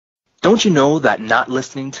Don't you know that not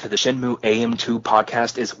listening to the Shenmue AM2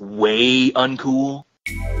 podcast is way uncool?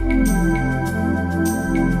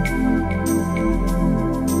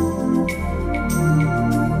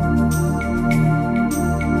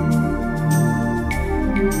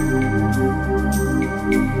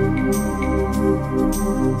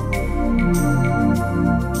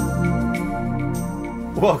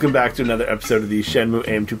 Welcome back to another episode of the Shenmue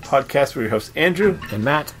AM2 podcast. We're your hosts, Andrew and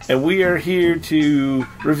Matt. And we are here to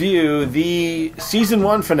review the Season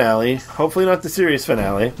 1 finale, hopefully not the series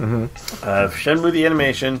finale, of Shenmue The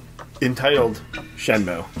Animation, entitled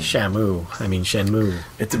Shenmue. Shenmue.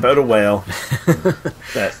 It's about a whale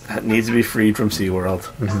that needs to be freed from SeaWorld.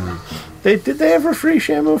 Mm-hmm. Did they ever free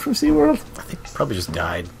Shenmue from SeaWorld? I think probably just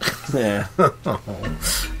died. Yeah.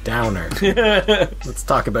 Downer. Let's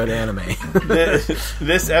talk about anime.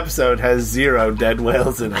 This episode has 0 dead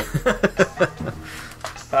whales in it.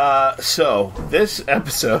 So, this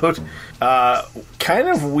episode, kind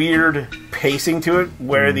of weird pacing to it,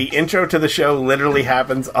 where the intro to the show literally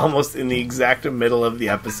happens almost in the exact middle of the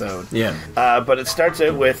episode. Yeah. But it starts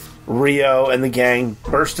out with Ryo and the gang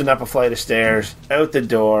bursting up a flight of stairs, out the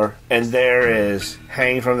door, and there is,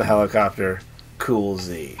 hanging from the helicopter, Cool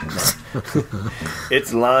Z.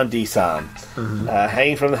 It's Lan-di-san,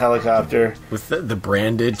 hanging from the helicopter with the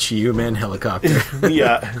branded Chiyu-Man helicopter.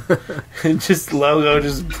 Yeah, just logo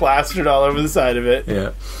just plastered all over the side of it.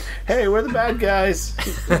 Yeah. Hey, we're the bad guys.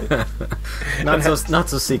 not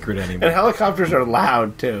so secret anymore. And helicopters are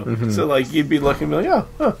loud too, so like you'd be looking and be like,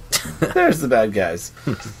 oh, there's the bad guys.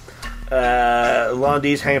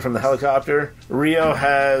 Lan-di's hanging from the helicopter.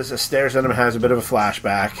 Ryo stares at him and has a bit of a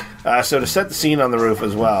flashback. So to set the scene on the roof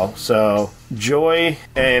as well. So Joy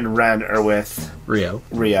and Ren are with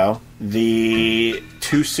Ryo. The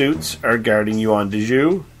 2 suits are guarding Yuan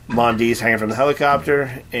Deju. Lan-di's hanging from the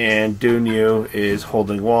helicopter, and Dunyu is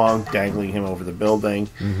holding Wong, dangling him over the building.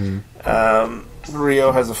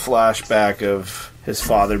 Ryo has a flashback of his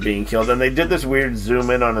father being killed, and they did this weird zoom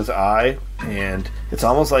in on his eye, and it's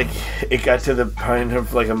almost like it got to the point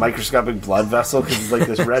of like a microscopic blood vessel because it's like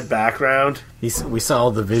this red background. We saw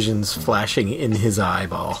the visions flashing in his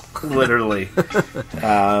eyeball. Literally.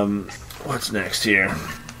 What's next here?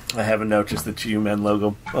 I haven't noticed the Chiyu-Men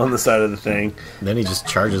logo on the side of the thing. Then he just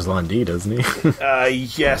charges Lan-di, doesn't he?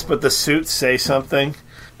 Yes, but the suits say something,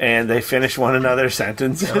 and they finish one another's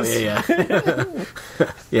sentences. Oh, yeah.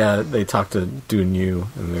 Yeah, they talk to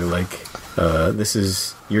Dunyu, and they're like, this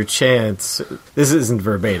is your chance. This isn't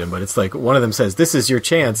verbatim, but it's like, one of them says, this is your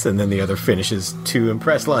chance, and then the other finishes, to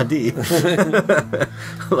impress Lan-di.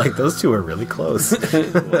 Like, those two are really close. Well,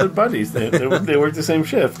 they're buddies. They work the same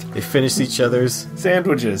shift. They finish each other's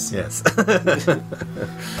sandwiches. Yes.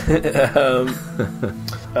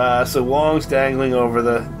 So Wong's dangling over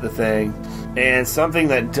the thing. And something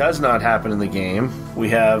that does not happen in the game, we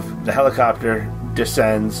have the helicopter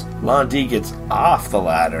descends, Lan-di gets off the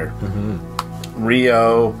ladder.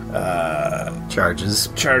 Ryo charges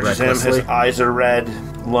him. His eyes are red.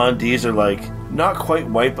 Lan-di's are like not quite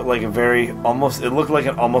white, but like it looked like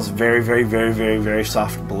an almost very, very, very, very, very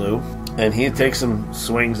soft blue. And he takes some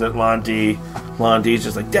swings at Lan-di. Lan-di's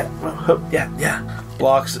just like, yeah.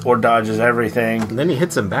 Blocks or dodges everything. And then he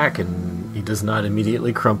hits him back, and he does not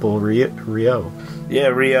immediately crumple Ryo. Yeah,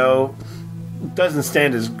 Ryo doesn't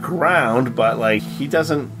stand his ground, but like he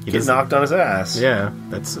doesn't get knocked on his ass. Yeah,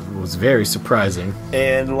 was very surprising.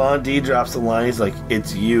 And Lan-di drops the line. He's like,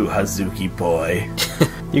 "It's you, Hazuki boy."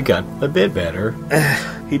 You got a bit better.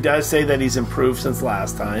 He does say that he's improved since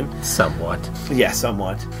last time. Somewhat. Yeah,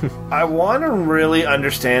 somewhat. I want to really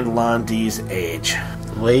understand Lan-di's age.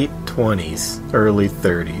 Late 20s, early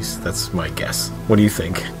 30s. That's my guess. What do you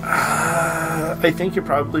think? I think you're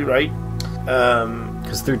probably right.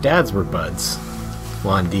 Because their dads were buds.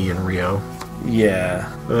 Lan-di and Ryo. Yeah.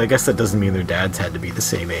 Well, I guess that doesn't mean their dads had to be the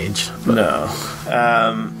same age. But.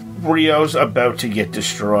 No. Ryo's about to get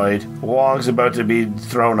destroyed. Wong's about to be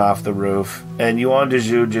thrown off the roof. And Yuan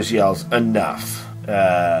Deju just yells, "Enough."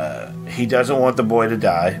 He doesn't want the boy to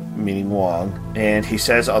die, meaning Wong, and he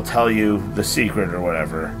says, "I'll tell you the secret," or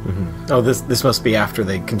whatever. Oh, this must be after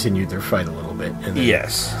they continued their fight a little bit. And then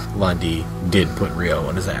yes. Lan-di did put Ryo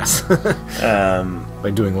on his ass. By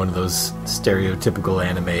doing one of those stereotypical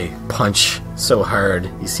anime punch so hard,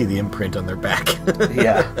 you see the imprint on their back.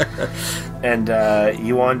 Yeah. And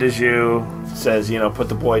Yuan Deju says, put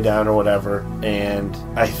the boy down or whatever. And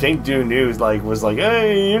I think Dunu was like,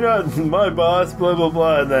 hey, you're not my boss, blah, blah,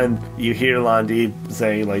 blah. And then you hear Londi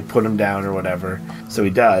say, like, put him down or whatever. So he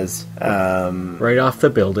does. Right off the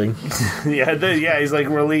building. Yeah, he's like,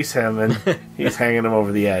 release him. And he's hanging him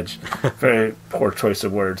over the edge. Very poor choice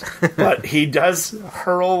of words. But he does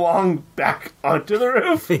hurl Wong back onto the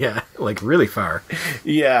roof. Yeah, like really far.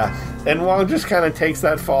 Yeah. And Wong just kind of takes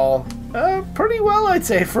that fall pretty well, I'd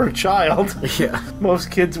say, for a child. Yeah.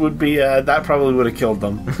 Most kids would be, that probably would have killed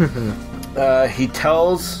them. He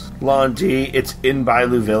tells Londi it's in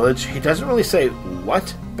Bailu Village. He doesn't really say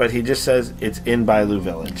what, but he just says it's in Bailu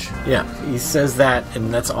Village. Yeah, he says that,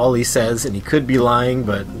 and that's all he says, and he could be lying,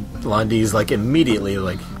 but Londi's like immediately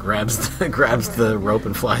like grabs the rope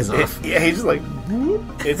and flies off. Yeah, he's like, whoop.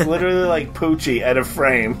 It's literally like Poochie at a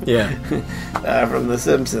frame. Yeah. From The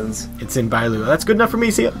Simpsons. It's in Bailu. That's good enough for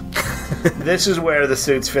me, see ya. This is where the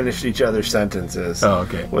suits finished each other's sentences. Oh,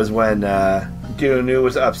 okay. Was when Dunu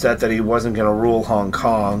was upset that he wasn't going to rule Hong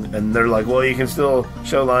Kong, and they're like, well, you can still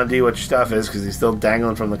show Londi what your stuff is, because he's still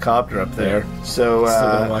dangling from the copter up there. Yeah. So,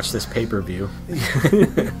 still gonna watch this pay-per-view.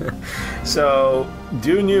 So,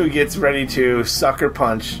 Dunu gets ready to sucker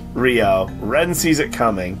punch Rio. Ren sees it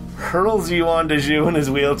coming, hurls Yuan Deju in his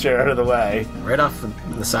wheelchair out of the way. Right off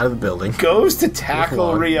the side of the building. Goes to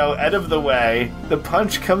tackle Rio out of the way. The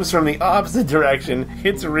punch comes from the opposite direction,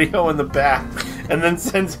 hits Rio in the back, and then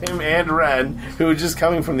sends him and Ren, who was just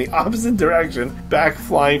coming from the opposite direction, back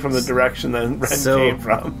flying from the direction that Ren came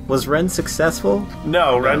from. Was Ren successful?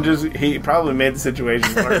 No, Ren he probably made the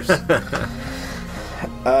situation worse.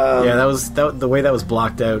 Yeah, that was the way that was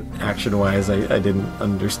blocked out action-wise. I didn't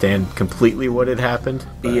understand completely what had happened.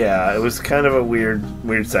 But. Yeah, it was kind of a weird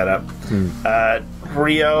setup.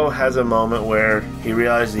 Rio has a moment where he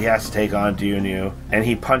realizes he has to take on Dunu, and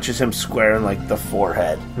he punches him square in like the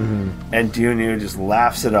forehead. And Dunu just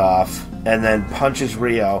laughs it off, and then punches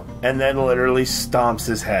Rio, and then literally stomps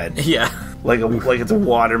his head. Yeah. Like it's a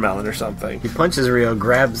watermelon or something. He punches Rio,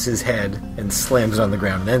 grabs his head, and slams it on the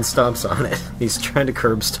ground, and then stomps on it. He's trying to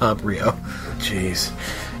curb stomp Rio. Jeez.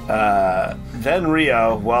 Then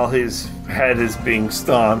Rio, while his head is being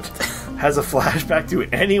stomped, has a flashback to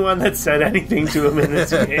anyone that said anything to him in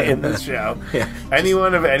this show. Yeah.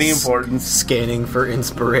 Anyone of any importance. Scanning for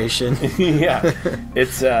inspiration. Yeah.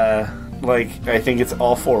 It's, I think it's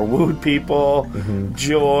all four Wood people,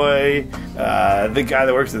 Joy, the guy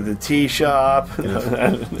that works at the tea shop.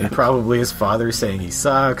 And probably his father saying he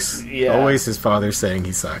sucks. Yeah. Always his father saying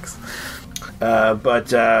he sucks.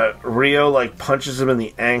 But Rio, punches him in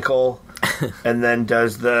the ankle and then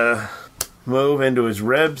does the move into his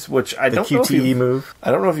ribs, which I don't know if QTE move. I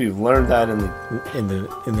don't know if you've learned that in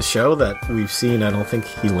the show that we've seen. I don't think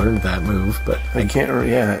he learned that move, but I can't remember.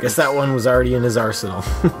 Yeah, I guess that one was already in his arsenal.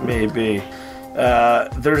 Maybe.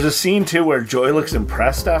 There's a scene too where Joy looks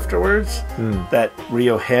impressed afterwards that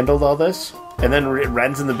Rio handled all this, and then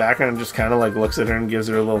Ren's in the background and just kind of looks at her and gives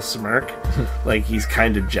her a little smirk, like he's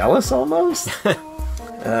kind of jealous almost.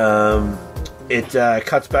 It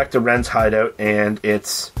cuts back to Ren's hideout, and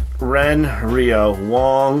it's Ren, Rio,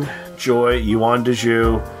 Wong, Joy, Yuan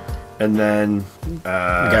Deju, and then the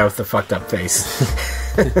guy with the fucked up face.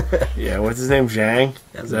 Yeah, what's his name? Zhang?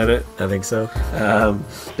 Is that it? I think so.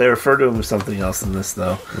 They refer to him as something else in this,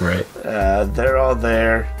 though. Right. They're all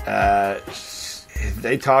there.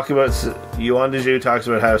 They talk about... Yuan Deju talks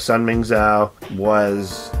about how Sun Ming Zhao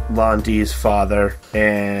was Londi's father,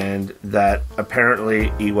 and that apparently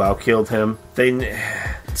Iwao killed him.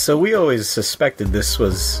 So we always suspected this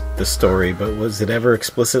was the story, but was it ever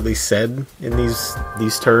explicitly said in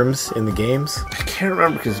these terms in the games? I can't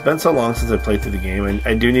remember because it's been so long since I played through the game, and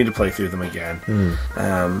I do need to play through them again.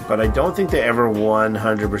 But I don't think they ever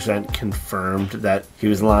 100% confirmed that he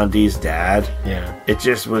was Londi's dad. Yeah. It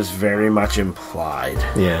just was very much implied.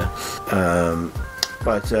 Yeah.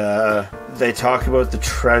 But they talk about the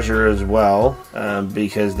treasure as well,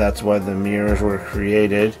 because that's why the mirrors were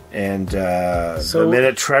created. And the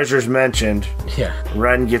minute treasure's mentioned,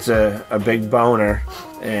 Ren gets a big boner,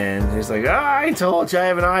 and he's like, I told you I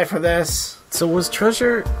have an eye for this. So was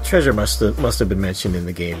treasure must have been mentioned in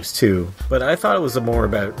the games too, but I thought it was more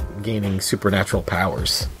about gaining supernatural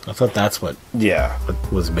powers. I thought that's what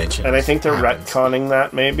was mentioned. And I think they're retconning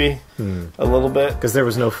that maybe a little bit, because there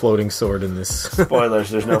was no floating sword in this. Spoilers: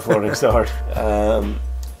 there's no floating sword.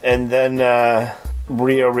 And then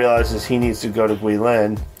Rio realizes he needs to go to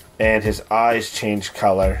Guilin, and his eyes change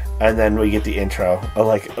color, and then we get the intro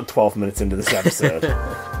 12 minutes into this episode.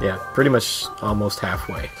 Yeah, pretty much almost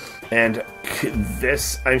halfway. And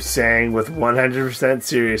This I'm saying with 100%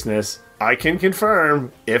 seriousness. I can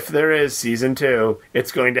confirm, if there is season 2,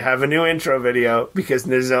 it's going to have a new intro video because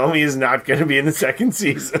Nozomi is not going to be in the second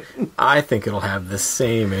season. I think it'll have the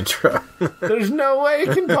same intro. There's no way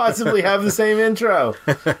it can possibly have the same intro.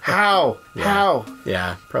 How? Yeah. How?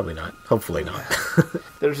 Yeah, probably not. Hopefully not.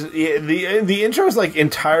 There's the intro is like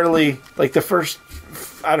entirely like the first,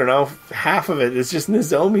 I don't know, half of it is just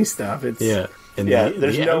Nozomi stuff. It's yeah. And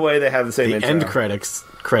there's no way they have the same the intro. end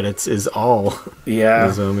credits is all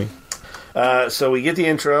Nozomi. So we get the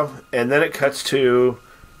intro, and then it cuts to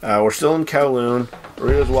we're still in Kowloon.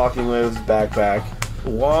 Rio's walking away with his backpack.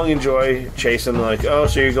 Wong and Joy chase him like, oh,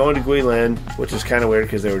 so you're going to Guilin, which is kind of weird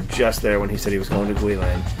because they were just there when he said he was going to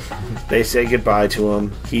Guilin. They say goodbye to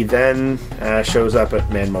him. He then shows up at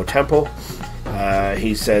Manmo Temple.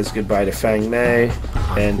 He says goodbye to Fang Mei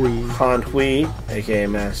and Han Hui, aka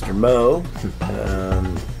Master Mo.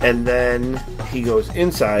 And then he goes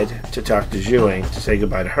inside to talk to Zhuing to say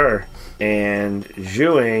goodbye to her. And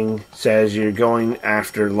Zhuing says, you're going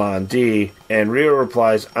after Lan Di. And Rio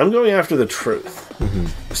replies, I'm going after the truth.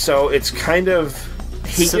 Mm-hmm. So it's kind of...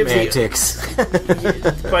 Semantics.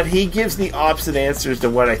 But he gives the opposite answers to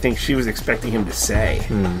what I think she was expecting him to say.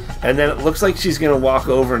 And then it looks like she's going to walk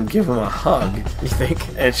over and give him a hug. You think?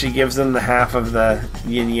 And she gives him the half of the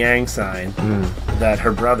yin-yang sign that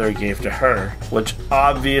her brother gave to her, which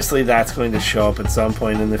obviously that's going to show up at some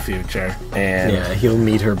point in the future. And yeah, he'll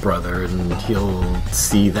meet her brother and he'll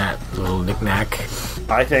see that little knick-knack.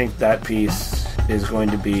 I think that piece is going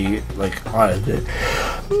to be like...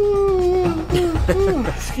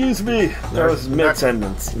 Excuse me. That was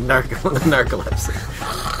mid-sentence. Narcolepsy.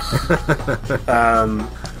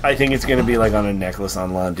 I think it's going to be like on a necklace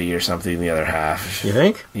on Lan Di or something, the other half. You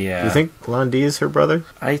think? Yeah. You think Lan Di is her brother?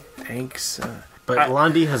 I think so. But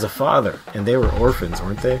Lan Di has a father, and they were orphans,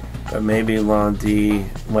 weren't they? But maybe Lan Di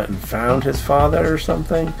went and found his father or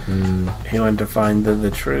something. He went to find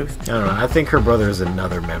the truth. I don't know. I think her brother is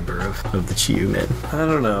another member of the Chiyu Men. I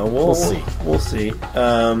don't know. We'll see. We'll see.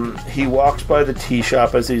 He walks by the tea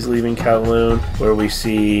shop as he's leaving Kowloon, where we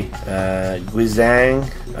see Guizhang,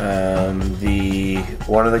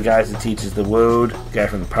 one of the guys that teaches the Wood, guy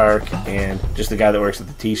from the park, and just the guy that works at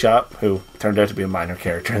the tea shop, who turned out to be a minor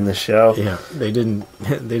character in this show. Yeah, they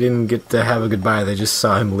didn't get to have a goodbye. They just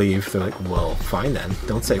saw him leave. They're like, well, fine then.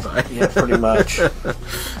 Don't say bye. Yeah, pretty much.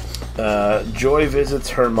 Joy visits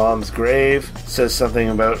her mom's grave, says something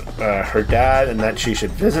about her dad and that she should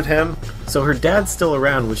visit him. So her dad's still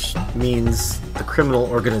around, which means the criminal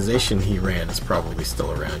organization he ran is probably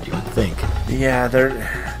still around, you would think. Yeah,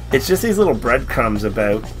 it's just these little breadcrumbs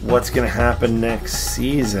about what's going to happen next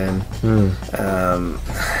season.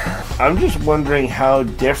 I'm just wondering how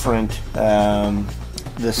different...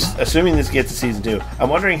 assuming this gets to season 2, I'm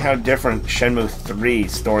wondering how different Shenmue 3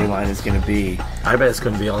 storyline is going to be. I bet it's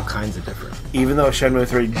going to be all kinds of different. Even though Shenmue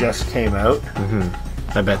 3 just came out.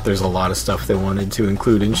 I bet there's a lot of stuff they wanted to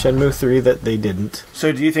include in Shenmue 3 that they didn't.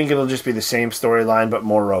 So do you think it'll just be the same storyline but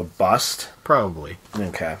more robust? Probably.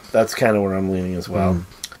 Okay, that's kind of where I'm leaning as well.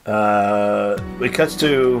 It cuts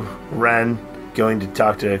to Ren going to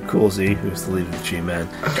talk to Coolsey, who's the leader of the G-Men,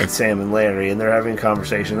 and Sam and Larry, and they're having a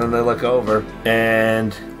conversation, and they look over,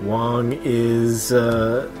 and... Wong is,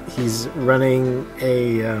 he's running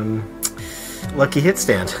a, lucky hit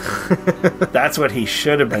stand. That's what he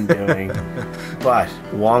should have been doing. But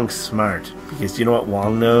Wong's smart, because you know what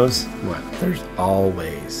Wong knows? What? There's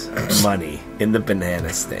always money in the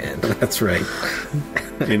banana stand. That's right.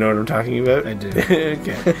 Do you know what I'm talking about? I do.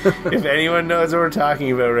 Okay. If anyone knows what we're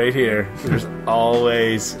talking about right here, there's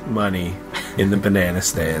always money in the banana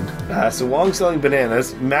stand. So Wong's selling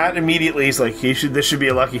bananas. Matt immediately is like, this should be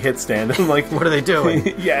a lucky hit stand. I'm like, what are they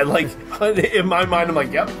doing? Yeah, like, in my mind, I'm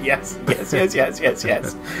like, yep, yes. That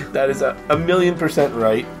is a 1,000,000%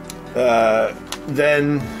 right.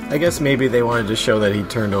 Then... I guess maybe they wanted to show that he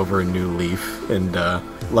turned over a new leaf, and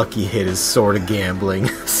Lucky hit is sort of gambling,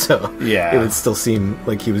 so yeah, it would still seem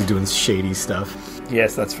like he was doing shady stuff.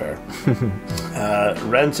 Yes, that's fair.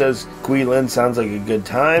 Ren says Guilin sounds like a good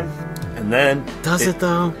time, and then... Does it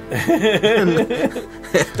though?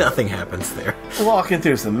 Nothing happens there. Walking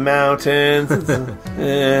through some mountains.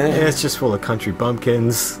 It's just full of country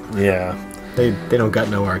bumpkins. Yeah. They don't got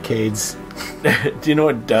no arcades. Do you know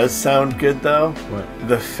what does sound good, though? What?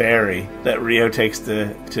 The ferry that Rio takes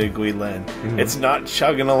to Guilin. Mm-hmm. It's not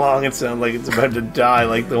chugging along. It sounds like it's about to die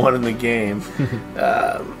like the one in the game.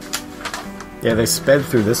 Yeah, they sped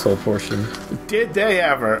through this whole portion. Did they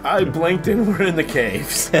ever? I blinked and we're in the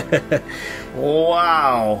caves.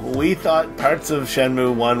 Wow. We thought parts of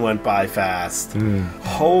Shenmue 1 went by fast.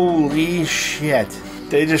 Holy shit.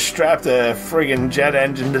 They just strapped a friggin' jet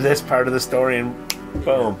engine to this part of the story and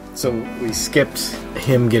boom. So we skipped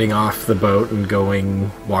him getting off the boat and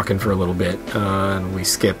walking for a little bit, and we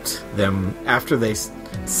skipped them after they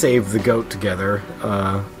saved the goat together,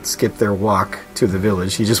 skipped their walk to the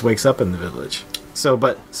village. He just wakes up in the village. So,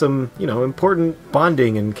 but some, important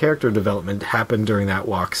bonding and character development happened during that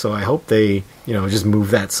walk, so I hope they, just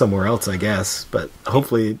move that somewhere else, I guess, but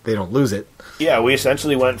hopefully they don't lose it. Yeah, we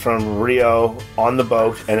essentially went from Rio on the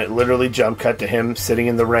boat, and it literally jump cut to him sitting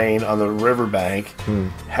in the rain on the riverbank.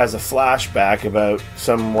 Has a flashback about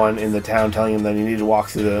someone in the town telling him that he needed to walk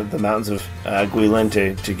through the mountains of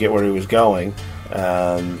Guilin to get where he was going.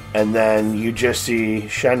 And then you just see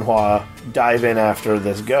Shenhua dive in after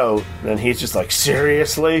this goat, and he's just like,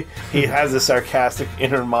 seriously? He has a sarcastic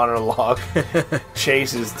inner monologue,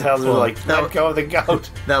 tells her, like, let go of the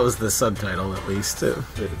goat. That was the subtitle, at least.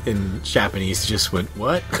 In Japanese, just went,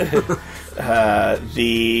 what?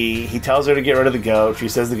 He tells her to get rid of the goat. She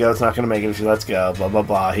says the goat's not going to make it if she lets go, blah, blah,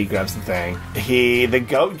 blah. He grabs the thing. The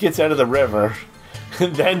goat gets out of the river.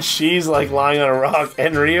 Then she's like lying on a rock,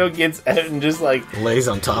 and Rio gets out and just like lays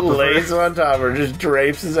on top of her, just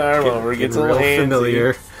drapes his arm over, gets a little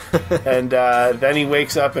familiar. And then he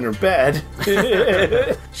wakes up in her bed.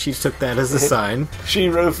 She took that as a sign. She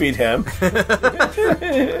roofied him.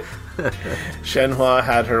 Shenhua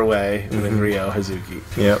had her way with Rio Hazuki.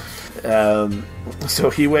 Yep. So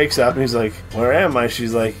he wakes up and he's like, where am I?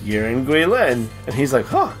 She's like, you're in Guilin. And he's like,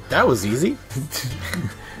 huh. That was easy.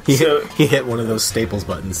 He hit one of those Staples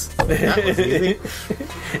buttons. That was easy.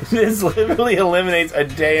 This literally eliminates a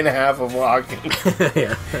day and a half of walking.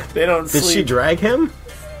 Yeah. They don't sleep. Did she drag him?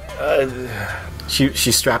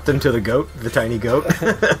 She strapped him to the tiny goat,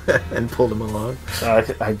 and pulled him along.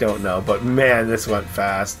 I don't know, but man, this went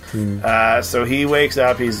fast. So he wakes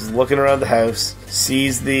up, he's looking around the house,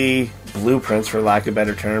 sees the blueprints, for lack of a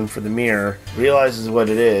better term, for the mirror, realizes what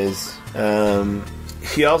it is.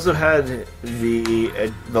 He also had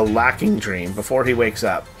the lacking dream before he wakes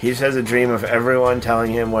up. He just has a dream of everyone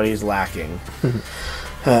telling him what he's lacking.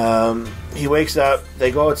 He wakes up, they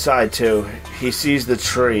go outside too. He sees the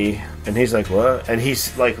tree, and he's like, what? And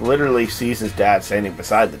he's like, literally sees his dad standing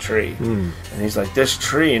beside the tree. And he's like, this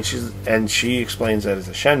tree, and she explains that it's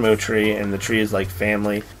a Shenmue tree, and the tree is like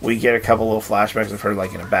family. We get a couple little flashbacks of her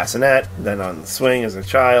like in a bassinet, then on the swing as a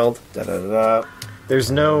child, da-da-da-da.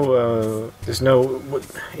 There's no,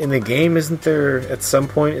 in the game, isn't there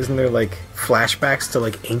like flashbacks to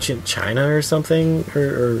like ancient China or something?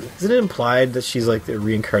 Or isn't it implied that she's like the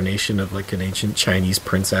reincarnation of like an ancient Chinese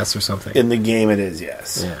princess or something? In the game it is,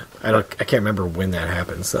 yes. Yeah. I can't remember when that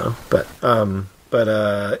happens though. But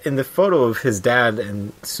in the photo of his dad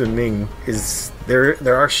and Sun Ming,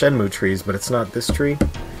 there are Shenmue trees, but it's not this tree.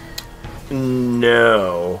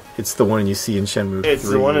 No. It's the one you see in Shenmue 3. It's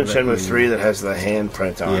the one in Shenmue 3 that has the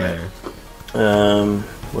handprint on it.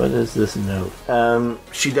 What is this note?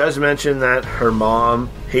 She does mention that her mom...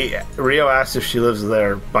 Rio asks if she lives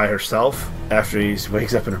there by herself after he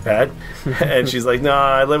wakes up in her bed. And she's like, nah,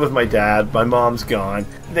 I live with my dad. My mom's gone.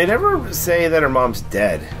 They never say that her mom's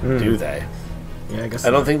dead, do they? Yeah, I guess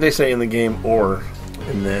I don't think they say in the game or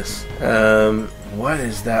in this. What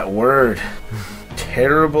is that word?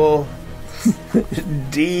 Terrible...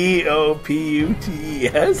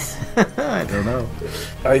 D-O-P-U-T-E-S? I don't know.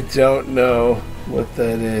 I don't know what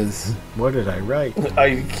that is. What did I write?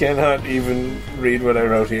 I cannot even read what I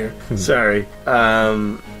wrote here. Sorry.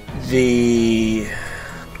 Rio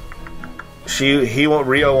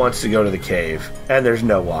wants to go to the cave, and there's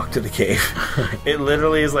no walk to the cave. It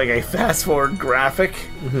literally is like a fast forward graphic.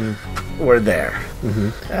 We're there.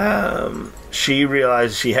 She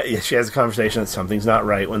realizes she has a conversation that something's not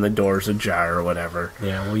right when the door's ajar or whatever.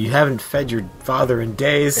 Yeah, well, you haven't fed your father in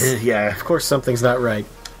days. Yeah. Of course something's not right.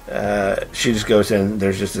 She just goes in,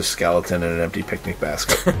 there's just a skeleton and an empty picnic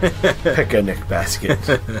basket. Picnic basket.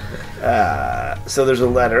 So there's a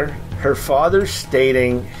letter. Her father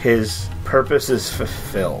stating his purpose is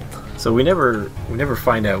fulfilled. So we never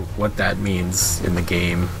find out what that means in the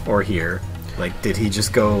game or here. Like, did he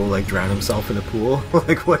just go, like, drown himself in a pool?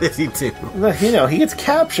 Like, what did he do? He gets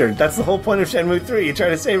captured. That's the whole point of Shenmue 3. You try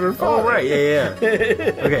to save her father. Oh, right, yeah.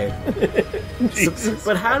 Okay.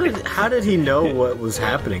 But how did he know what was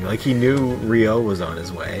happening? Like, he knew Rio was on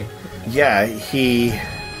his way. Yeah,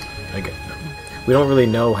 Like, we don't really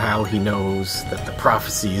know how he knows that the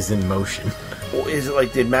prophecy is in motion. Well, is it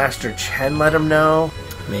like, did Master Chen let him know?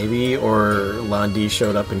 Maybe, or Landi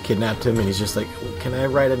showed up and kidnapped him, and he's just like, can I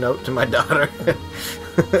write a note to my daughter?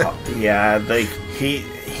 Yeah, like,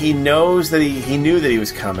 he knows that he knew that he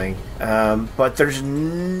was coming. But there's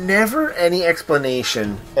never any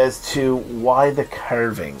explanation as to why the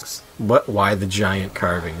carvings. Why the giant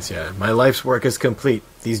carvings? Yeah, my life's work is complete.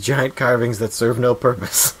 These giant carvings that serve no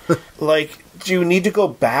purpose. Like, do you need to go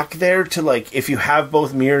back there to, like, if you have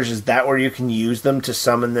both mirrors, is that where you can use them to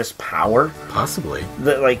summon this power? Possibly.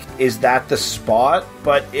 Is that the spot?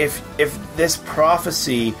 But if this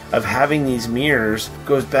prophecy of having these mirrors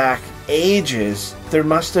goes back ages, there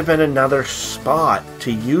must have been another spot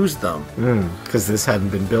to use them. Because this hadn't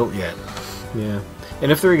been built yet. Yeah.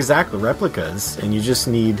 And if they're exact replicas, and you just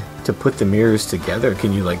need to put the mirrors together,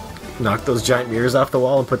 can you, like, knock those giant mirrors off the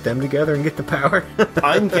wall and put them together and get the power?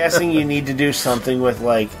 I'm guessing you need to do something with,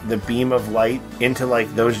 like, the beam of light into,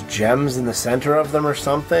 like, those gems in the center of them or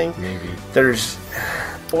something. Maybe. There's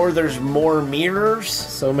more mirrors.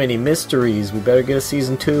 So many mysteries. We better get a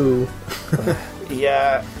season 2.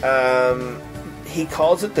 Yeah, he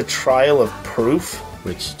calls it the trial of proof.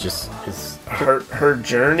 Which just is... Her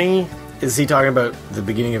journey... Is he talking about the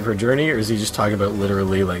beginning of her journey, or is he just talking about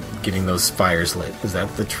literally, like, getting those fires lit? Is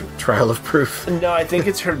that the trial of proof? No, I think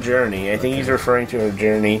it's her journey. I think he's referring to her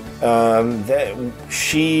journey. That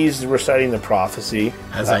she's reciting the prophecy.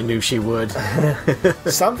 As I knew she would.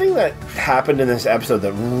 Something that happened in this episode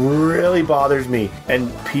that really bothers me,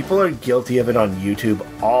 and people are guilty of it on YouTube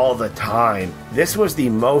all the time. This was the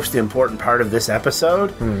most important part of this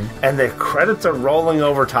episode, and the credits are rolling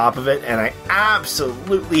over top of it, and I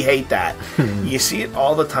absolutely hate that. You see it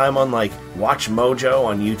all the time on, like, Watch Mojo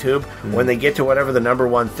on YouTube when they get to whatever the number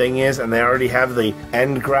one thing is, and they already have the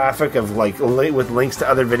end graphic of, like, with links to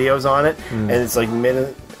other videos on it, and it's like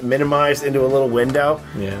minimized into a little window.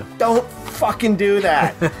 Yeah. Don't fucking do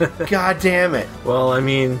that. God damn it. Well, I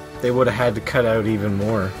mean, they would have had to cut out even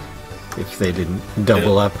more if they didn't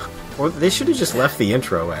double up. Or they should have just left the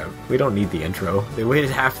intro out. We don't need the intro. They waited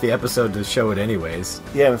half the episode to show it anyways.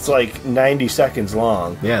 Yeah, it's like 90 seconds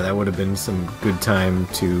long. Yeah, that would have been some good time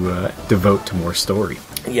to devote to more story.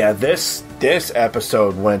 Yeah, this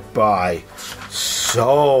episode went by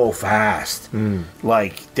so fast.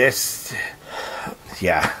 Like, this...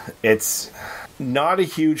 Yeah, it's... Not a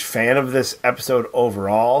huge fan of this episode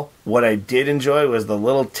overall. What I did enjoy was the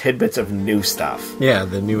little tidbits of new stuff. Yeah,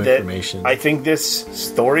 the new information. I think this,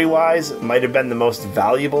 story-wise, might have been the most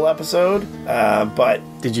valuable episode, but...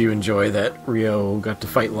 Did you enjoy that Rio got to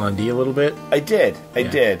fight Londi a little bit? I did.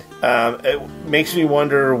 It makes me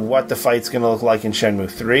wonder what the fight's going to look like in Shenmue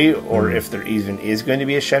 3, or if there even is going to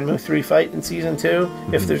be a Shenmue 3 fight in Season 2,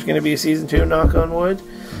 if there's going to be a Season 2, knock on wood.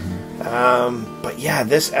 But yeah,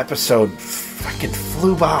 this episode fucking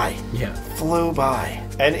flew by. Yeah. Flew by.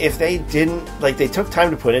 And if they didn't, like, they took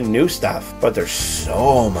time to put in new stuff, but there's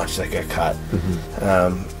so much that got cut.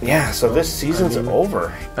 Yeah, so this season's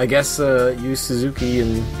over. I guess Yu Suzuki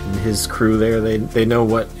and his crew there, they know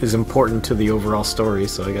what is important to the overall story,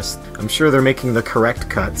 so I guess I'm sure they're making the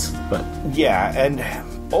correct cuts, but... Yeah, and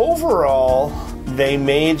overall, they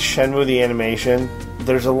made Shenmue The Animation.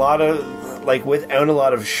 There's a lot of... like, without a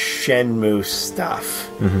lot of Shenmue stuff,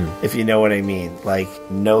 if you know what I mean. Like,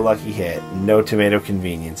 no lucky hit, no tomato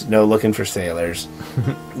convenience, no looking for sailors,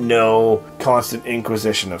 no constant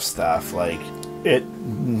inquisition of stuff, like,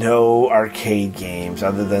 no arcade games,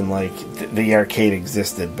 other than, like, the arcade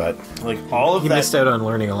existed, but, like, all of that... You missed out on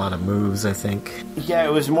learning a lot of moves, I think. Yeah,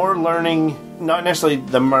 it was more learning, not necessarily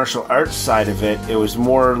the martial arts side of it, it was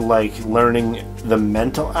more, like, learning the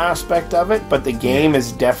mental aspect of it, but the game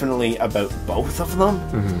is definitely about both of them,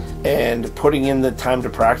 and putting in the time to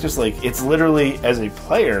practice, like, it's literally, as a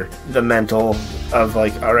player, the mental of,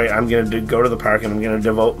 like, alright, I'm going to go to the park and I'm going to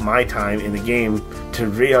devote my time in the game to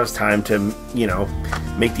Rio's time to, you know,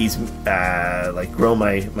 make these, like, grow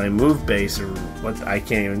my move base, or what, I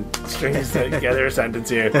can't even string this together a sentence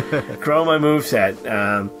here, grow my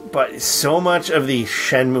moveset, but so much of the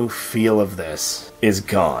Shenmue feel of this is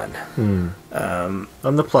gone.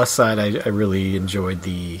 On the plus side, I really enjoyed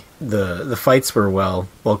the fights were well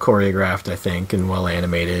choreographed, I think, and well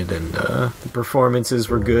animated, and the performances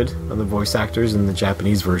were good on the voice actors in the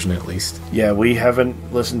Japanese version, at least. Yeah, we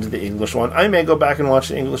haven't listened to the English one. I may go back and watch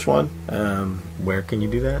the English one. Where can you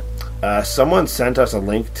do that? Someone sent us a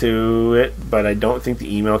link to it, but I don't think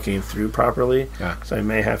the email came through properly, so I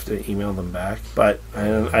may have to email them back. But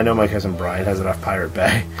I know my cousin Brian has it off Pirate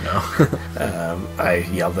Bay. No. I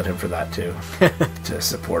yelled at him for that too, to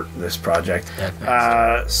support this project.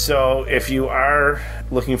 Nice. So if you are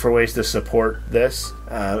looking for ways to support this,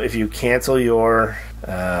 if you cancel your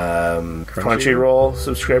Crunchyroll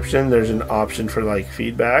subscription, there's an option for like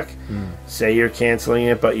feedback. Say you're canceling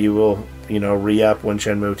it, but you will, re-up when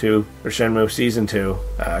Shenmue 2 or Shenmue Season 2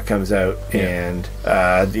 comes out. And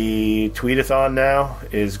the tweetathon now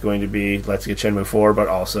is going to be Let's Get Shenmue 4, but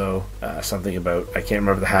also something about, I can't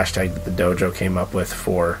remember the hashtag that the dojo came up with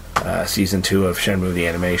for Season 2 of Shenmue The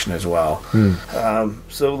Animation as well.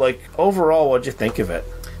 So, like, overall, what'd you think of it?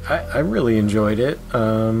 I really enjoyed it.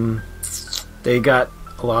 They got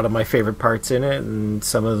a lot of my favorite parts in it, and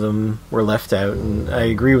some of them were left out. And I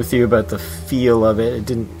agree with you about the feel of it. It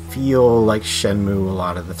didn't feel like Shenmue a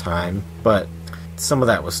lot of the time, but some of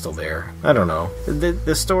that was still there. I don't know.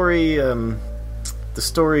 The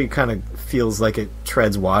story kind of feels like it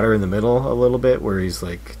treads water in the middle a little bit, where he's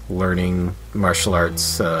like learning martial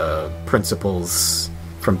arts principles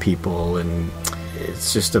from people, and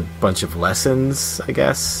it's just a bunch of lessons, I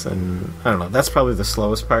guess. And I don't know, that's probably the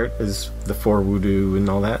slowest part, is the 4 voodoo and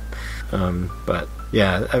all that. But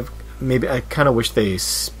yeah, I kind of wish they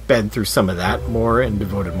sped through some of that more and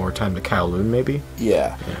devoted more time to Kowloon, maybe.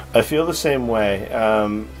 Yeah, I feel the same way.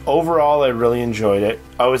 Overall, I really enjoyed it.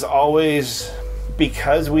 I was always,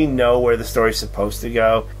 because we know where the story's supposed to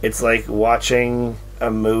go, it's like watching a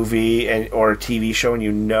movie or a TV show and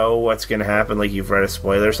you know what's going to happen, like you've read a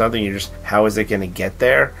spoiler or something, you're just, how is it going to get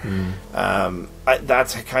there?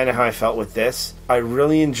 That's kind of how I felt with this. I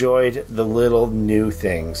really enjoyed the little new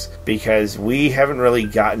things, because we haven't really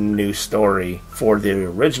gotten new story for the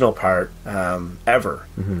original part ever.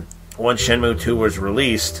 Once Shenmue 2 was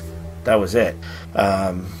released, that was it.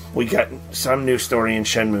 We got some new story in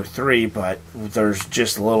Shenmue 3, but there's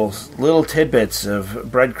just little tidbits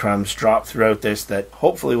of breadcrumbs dropped throughout this that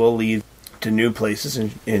hopefully will lead to new places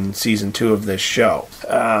in Season 2 of this show.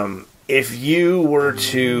 If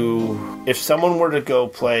someone were to go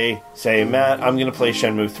play, say, Matt, I'm going to play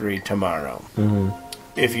Shenmue 3 tomorrow.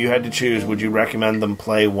 If you had to choose, would you recommend them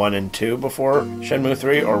play 1 and 2 before Shenmue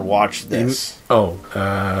 3, or watch this?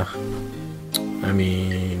 I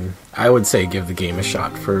mean, I would say give the game a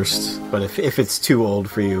shot first, but if it's too old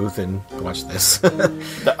for you, then watch this.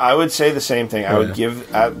 I would say the same thing. I would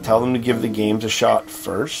tell them to give the games a shot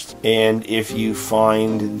first, and if you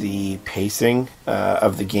find the pacing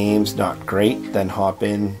of the games not great, then hop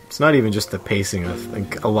in. It's not even just the pacing. I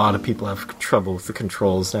think a lot of people have trouble with the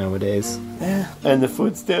controls nowadays. And the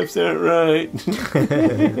footsteps aren't right.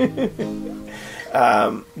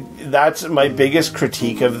 That's my biggest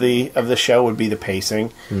critique of the show, would be the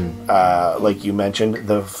pacing. Like you mentioned,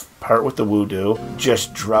 the part with the voodoo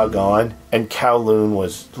just drug on, and Kowloon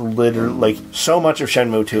was literally, like, so much of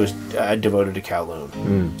Shenmue 2 is devoted to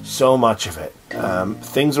Kowloon. So much of it.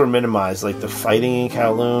 Things were minimized, like the fighting in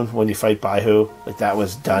Kowloon, when you fight Baihu, like that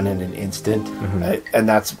was done in an instant. And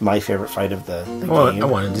that's my favorite fight of the game. I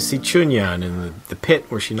wanted to see Chunyan in the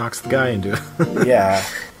pit where she knocks the guy into it. Yeah.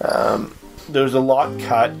 There's a lot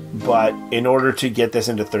cut, but in order to get this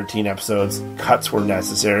into 13 episodes, cuts were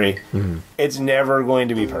necessary. It's never going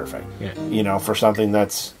to be perfect. For something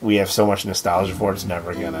we have so much nostalgia for, it's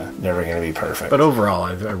never gonna be perfect. But overall,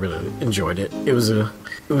 I really enjoyed it. It was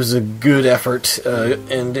a good effort,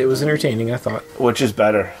 and it was entertaining, I thought. Which is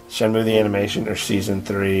better, Shenmue The Animation or Season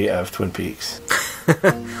 3 of Twin Peaks?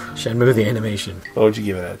 Shenmue The Animation. What would you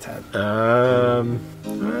give it out of 10?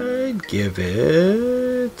 I'd give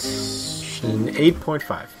it an 8.5.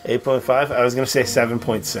 8.5? I was going to say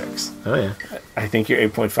 7.6. Oh, yeah. I think your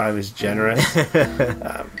 8.5 is generous.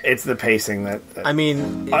 It's the pacing that... I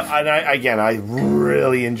mean... I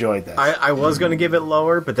really enjoyed this. I was going to give it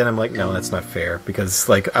lower, but then I'm like, no, that's not fair. Because,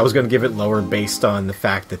 like, I was going to give it lower based on the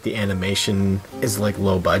fact that the animation is, like,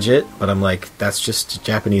 low budget. But I'm like, that's just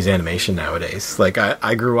Japanese animation nowadays. Like,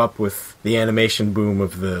 I grew up with the animation boom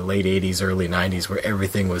of the late 80s, early 90s, where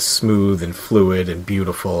everything was smooth and fluid and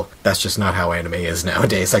beautiful. That's just not how anime is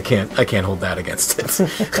nowadays. I can't hold that against it.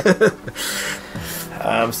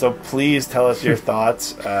 So please tell us your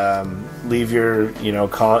thoughts. Leave your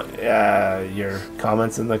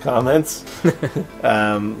comments in the comments.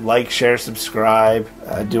 Like, share, subscribe,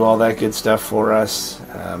 do all that good stuff for us.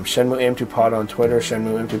 Shenmue AM2 Pod on Twitter,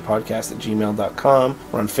 Shenmue AM2 Podcast at gmail.com.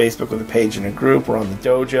 We're on Facebook with a page and a group. We're on the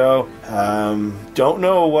dojo. Don't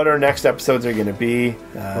know what our next episodes are going to be.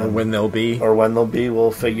 Or when they'll be.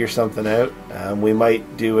 We'll figure something out. We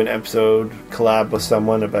might do an episode collab with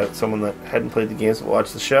someone about someone that hadn't played the games but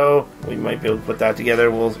watched the show. We might be able to put that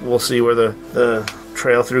together. We'll see where the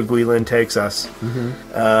trail through Guilin takes us.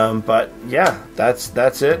 But yeah,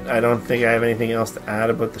 that's it. I don't think I have anything else to add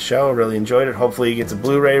about the show. I really enjoyed it. Hopefully it gets a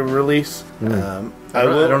Blu-ray release. I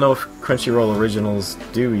don't know if Crunchyroll Originals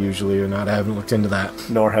do usually or not. I haven't looked into that.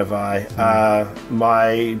 Nor have I.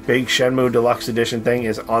 My big Shenmue Deluxe Edition thing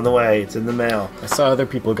is on the way. It's in the mail. I saw other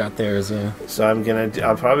people got theirs, yeah. So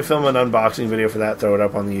I'll probably film an unboxing video for that, throw it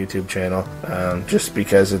up on the YouTube channel, just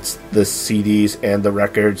because it's the CDs and the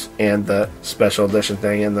records and the special edition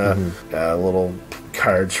thing and the little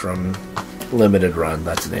cards from Limited Run.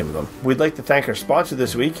 That's the name of them. We'd like to thank our sponsor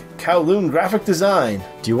this week, Kowloon Graphic Design.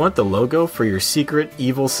 Do you want the logo for your secret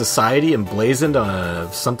evil society emblazoned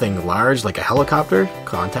on something large like a helicopter?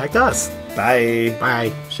 Contact us. Bye.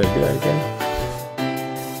 Bye. Should I do that again?